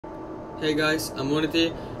Hey guys, I'm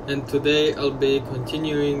Unity, and today I'll be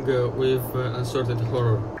continuing with Unsorted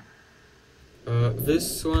Horror.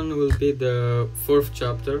 This one will be the fourth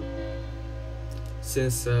chapter,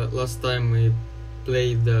 since last time we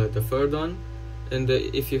played the third one, and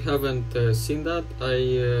if you haven't seen that,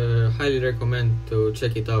 I highly recommend to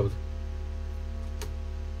check it out.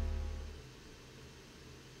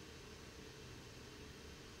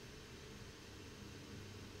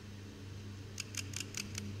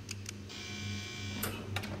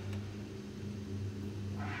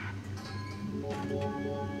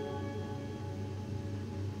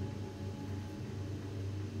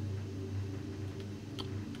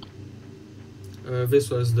 This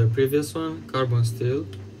was the previous one, Carbon Steel,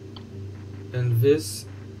 and this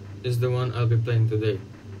is the one I'll be playing today.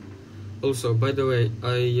 Also, by the way,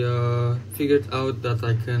 I figured out that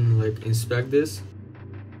I can inspect this.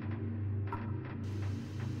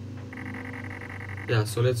 Yeah,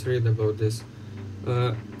 so let's read about this.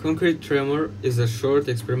 Concrete Tremor is a short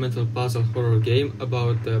experimental puzzle horror game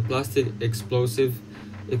about plastic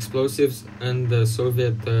explosives and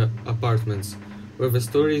Soviet apartments, where the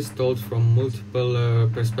story is told from multiple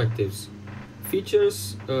perspectives.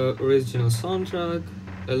 Features original soundtrack,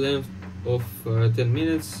 a length of 10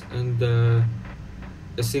 minutes, and a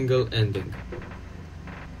single ending.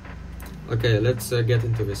 Okay, let's get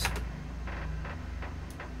into this.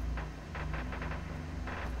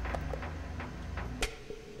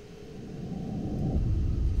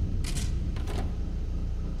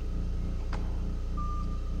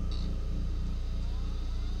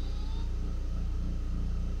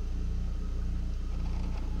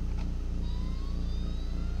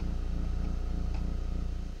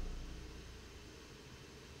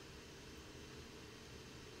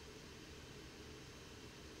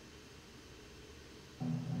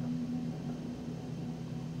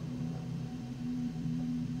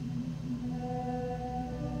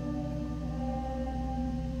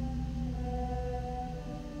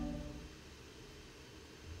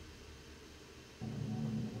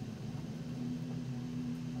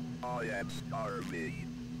 I am starving.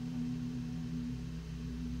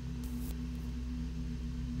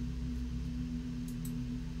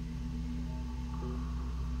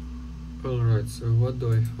 Alright, so what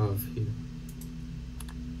do I have here?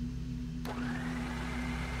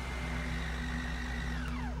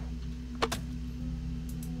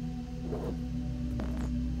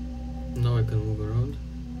 Now I can move around.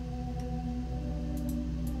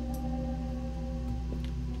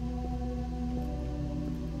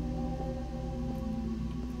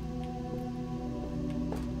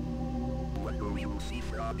 What do you see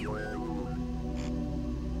from your room?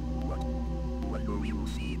 What do you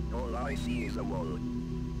see? All I see is a wall.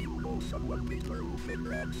 You know someone with a roof and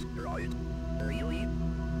rats, right? Really?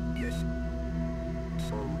 Yes.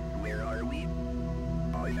 So, where are we?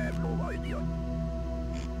 I have no idea.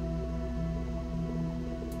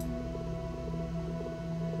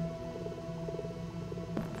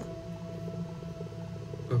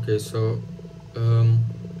 Okay, so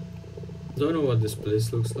don't know what this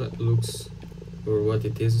place looks or what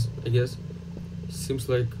it is. I guess seems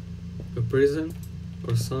like a prison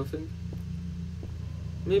or something.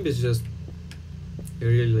 Maybe it's just a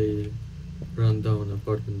really run down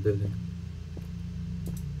apartment building.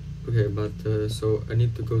 Okay, but so I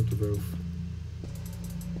need to go to the roof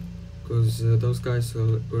because those guys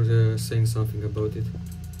were saying something about it.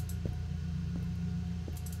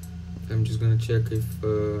 I'm just gonna check if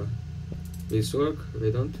these work. They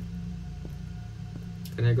don't.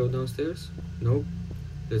 Can I go downstairs? Nope.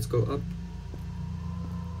 Let's go up.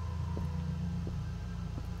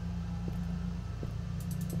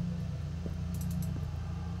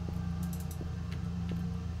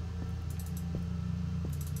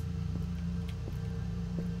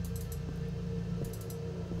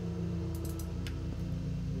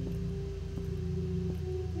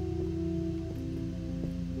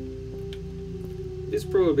 This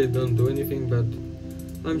probably don't do anything, but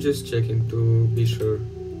I'm just checking to be sure.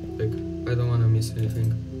 Like, I don't wanna miss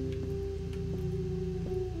anything.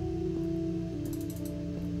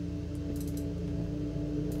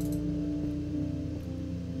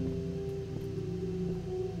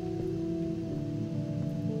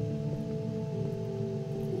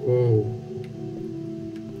 Whoa.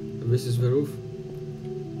 This is the roof.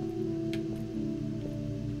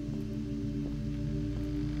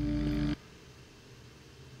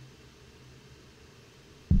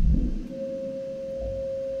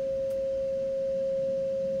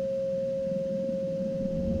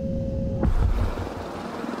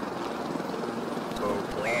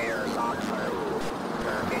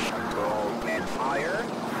 Permission to open fire?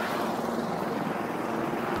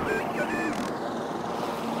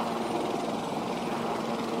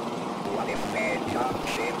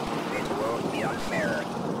 not be unfair.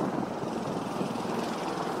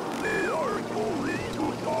 They are going to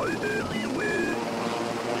die anyway.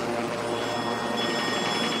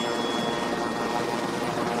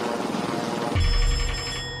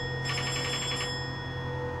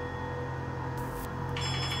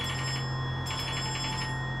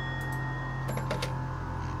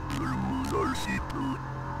 The rules are simple.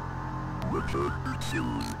 100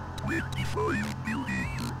 kills, 25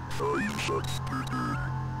 buildings, 5 shots per turn.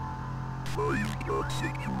 5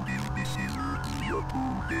 consecutive misses the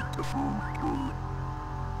opponent to full control.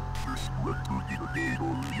 First one to detonate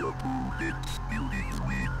on the opponent's buildings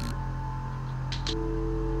wins.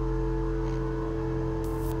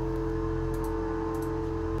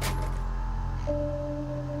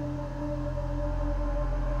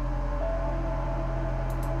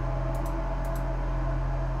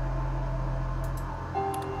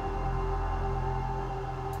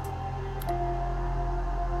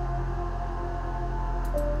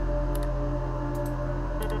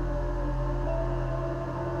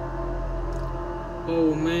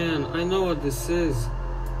 Oh man, I know what this is.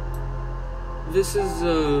 This is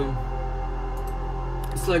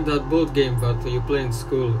it's like that boat game that you play in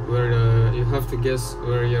school, where you have to guess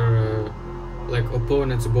where your like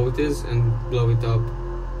opponent's boat is and blow it up.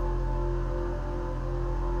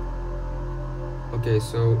 Okay,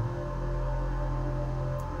 so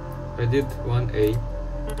I did 1A,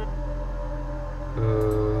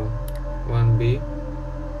 1B.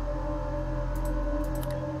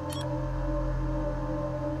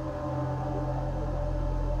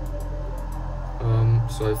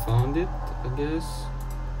 So I found it, I guess.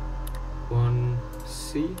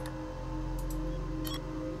 1C.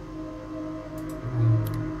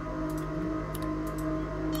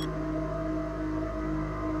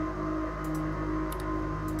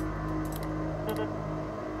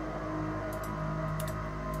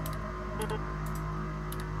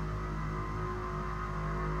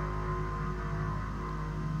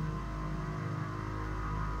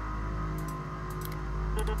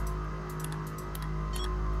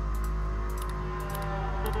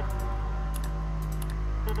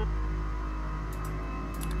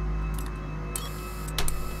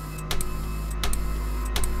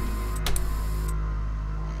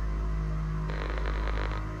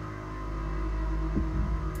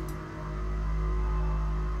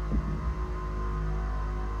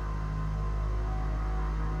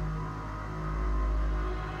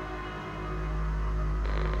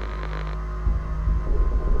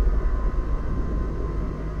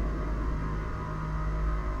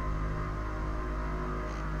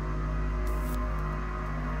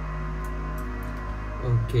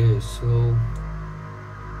 Okay, so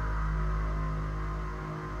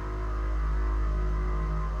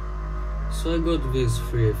I got these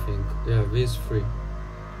free, I think. Yeah, these free.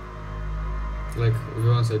 Like the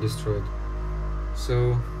ones I destroyed.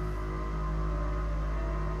 So,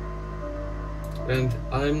 and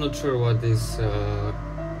I'm not sure what these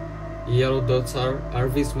yellow dots are. Are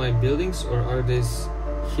these my buildings, or are these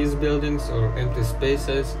his buildings, or empty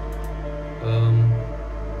spaces?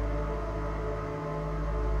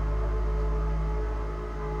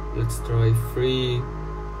 Let's try 3A.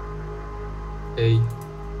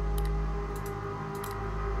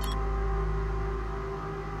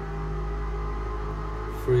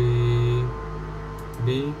 Free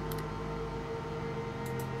B.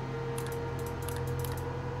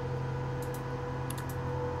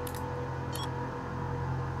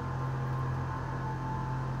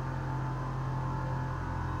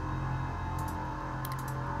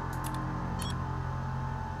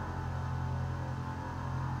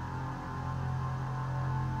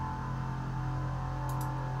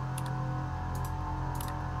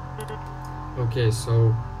 Okay,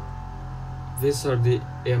 so these are the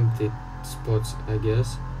empty spots, I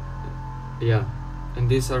guess. Yeah, and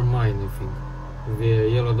these are mine, I think. The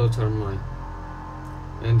yellow dots are mine.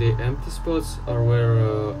 And the empty spots are where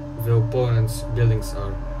the opponent's buildings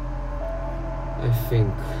are, I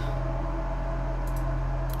think.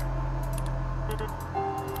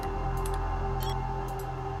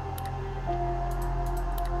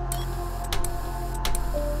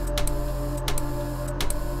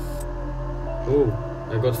 Oh,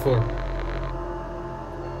 I got 4.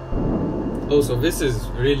 Also, this is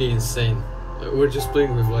really insane. We're just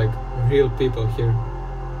playing with like real people here.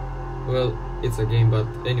 Well, it's a game, but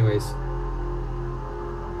anyways,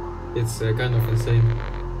 it's kind of insane.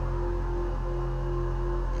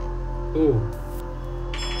 Oh,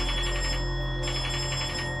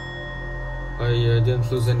 I didn't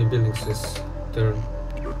lose any buildings this turn.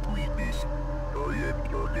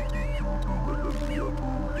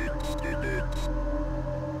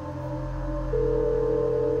 Who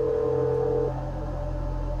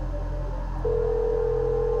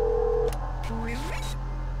is this?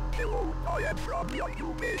 Hello, I am from the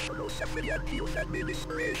Occupational Safety and Health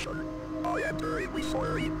Administration. I am very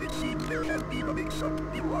sorry. It seems there has been a mix-up.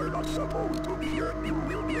 You are not supposed to be here. You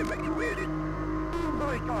will be evacuated. Oh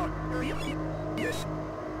my god, really? Yes.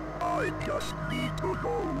 I just need to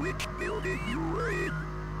know which building you were in.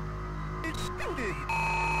 It's building.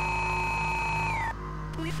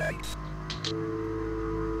 Please, thanks.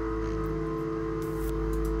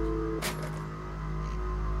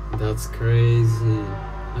 That's crazy.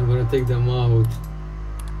 I'm gonna take them out.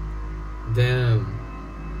 Damn.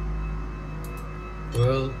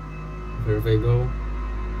 Well, where they go?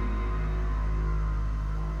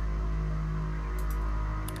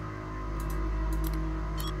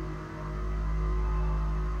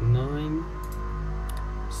 Nine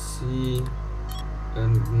C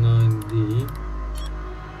and 9D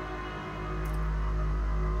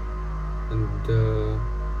and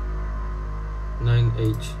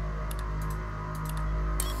 9H.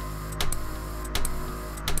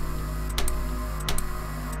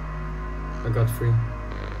 I got 3.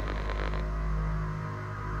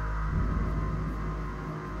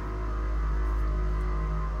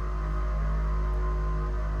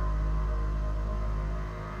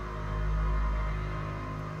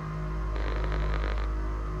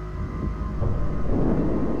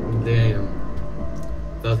 Damn.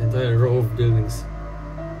 That entire row of buildings.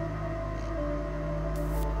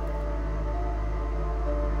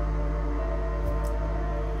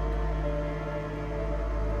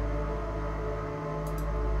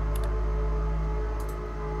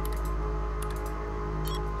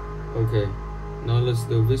 Okay, now let's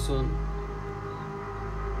do this one.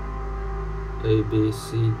 A, B,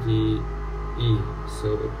 C, D, E.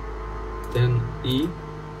 So then E.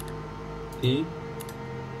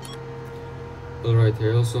 Alright,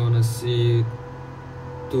 I also wanna see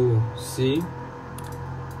 2C.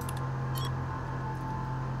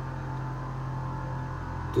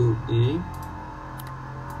 To E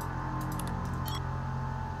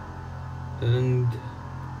and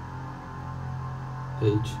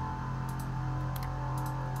H.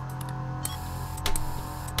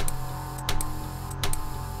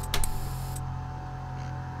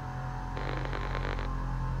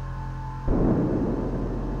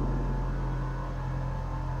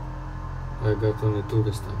 I got only 2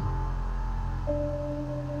 this time.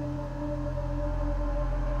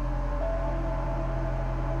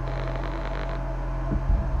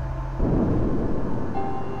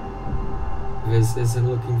 This isn't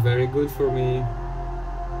looking very good for me.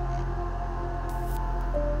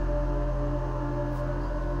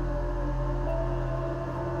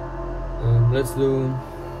 Let's do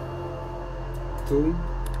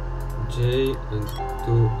 2J and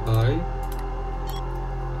 2I,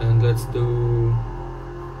 and let's do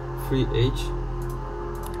 3H.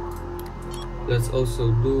 Let's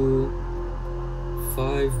also do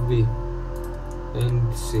 5B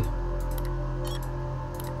and C.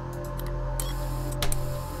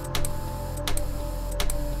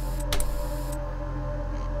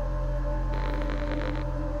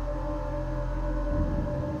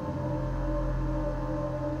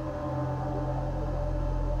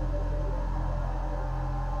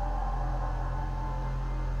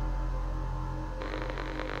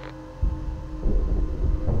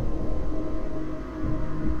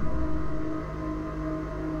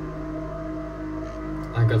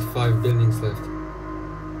 I got 5 buildings left.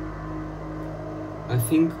 I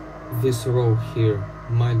think this row here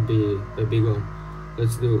might be a big one.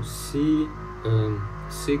 Let's do C,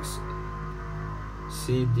 6,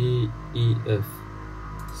 C, D, E, F.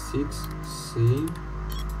 6, C,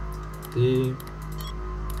 D,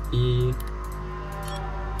 E,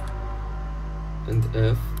 and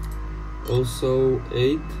F. Also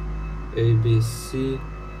 8, A, B, C,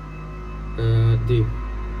 D.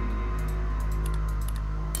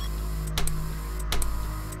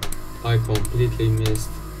 I completely missed.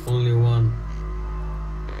 Only one.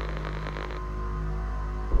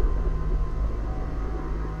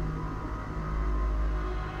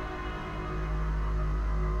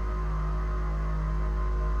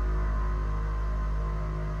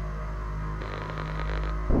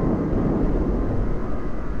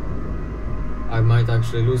 I might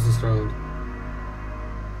actually lose this round.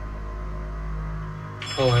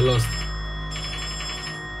 Oh, I lost.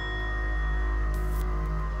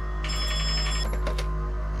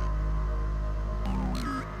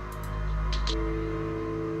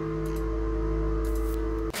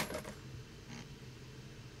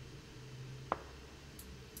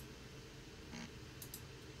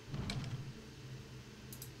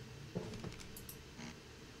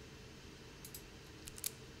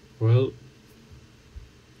 Well,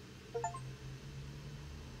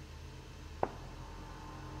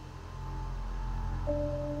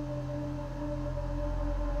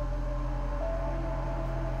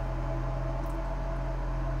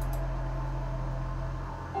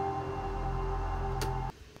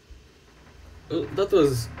 that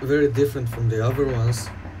was very different from the other ones.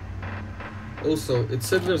 Also, it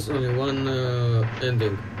said there's only one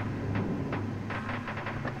ending,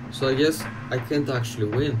 so I guess I can't actually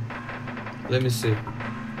win. Let me see.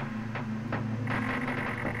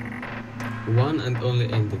 One and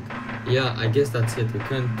only ending. Yeah, I guess that's it. We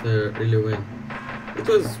can't really win. It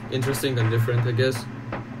was interesting and different, I guess.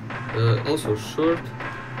 Also short,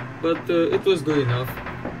 but it was good enough.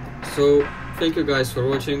 So thank you guys for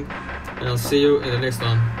watching, and I'll see you in the next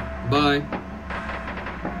one. Bye.